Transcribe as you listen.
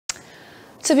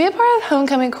To be a part of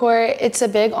homecoming court, it's a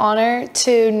big honor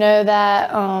to know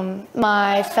that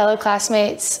my fellow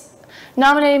classmates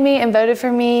nominated me and voted for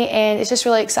me, and it's just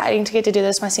really exciting to get to do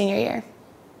this my senior year.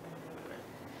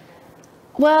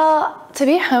 Well, to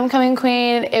be homecoming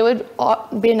queen, it would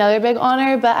be another big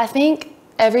honor, but I think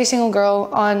every single girl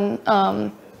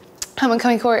on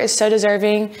homecoming court is so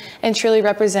deserving and truly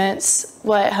represents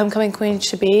what homecoming queen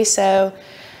should be. So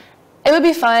it would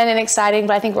be fun and exciting,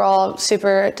 but I think we're all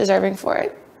super deserving for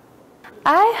it.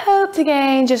 I hope to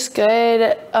gain just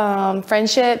good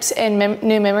friendships and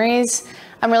new memories.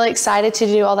 I'm really excited to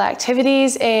do all the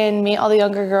activities and meet all the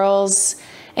younger girls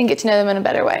and get to know them in a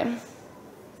better way.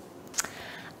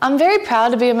 I'm very proud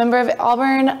to be a member of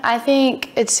Auburn. I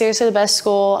think it's seriously the best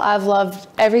school. I've loved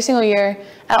every single year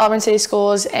at Auburn City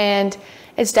Schools, and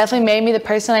it's definitely made me the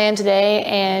person I am today,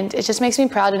 and it just makes me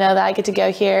proud to know that I get to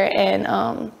go here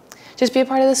and just be a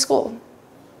part of the school.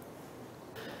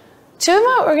 Two of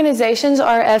my organizations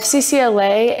are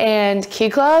FCCLA and Key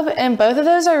Club, and both of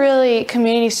those are really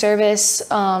community service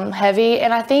heavy,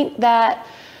 and I think that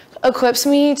equips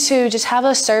me to just have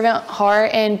a servant heart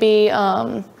and be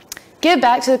give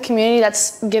back to the community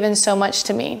that's given so much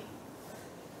to me.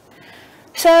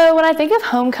 So when I think of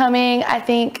homecoming, I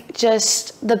think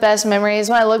just the best memories.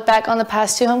 When I look back on the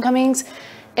past two homecomings,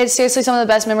 it's seriously some of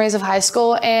the best memories of high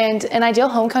school, and an ideal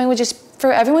homecoming would just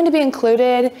for everyone to be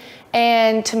included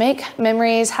and to make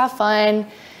memories, have fun.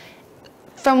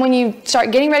 From when you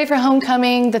start getting ready for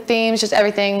homecoming, the themes, just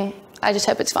everything, I just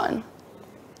hope it's fun.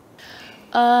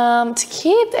 To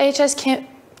keep the HS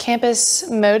campus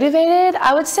motivated,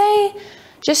 I would say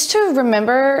just to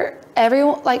remember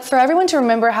for everyone to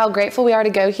remember how grateful we are to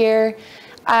go here.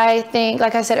 I think,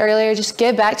 like I said earlier, just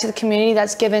give back to the community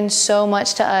that's given so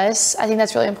much to us. I think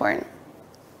that's really important.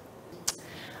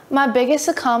 My biggest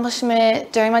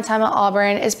accomplishment during my time at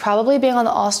Auburn is probably being on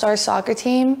the All-Star soccer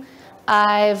team.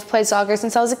 I've played soccer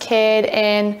since I was a kid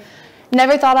and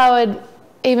never thought I would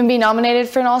even be nominated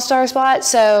for an All-Star spot,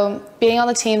 so being on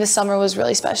the team this summer was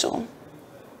really special.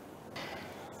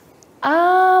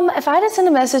 If I had to send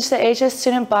a message to the HS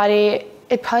student body,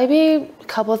 it'd probably be a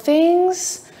couple of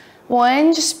things.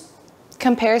 One, just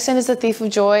comparison is the thief of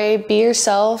joy. Be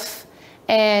yourself,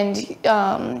 and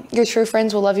your true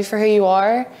friends will love you for who you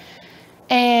are.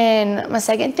 And my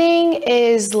second thing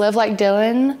is live like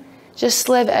Dylan. Just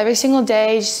live every single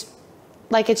day just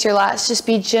like it's your last. Just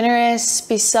be generous,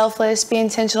 be selfless, be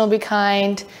intentional, be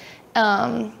kind.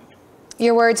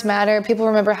 Your words matter. People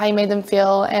remember how you made them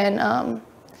feel, and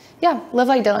yeah, live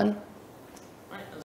like Dylan.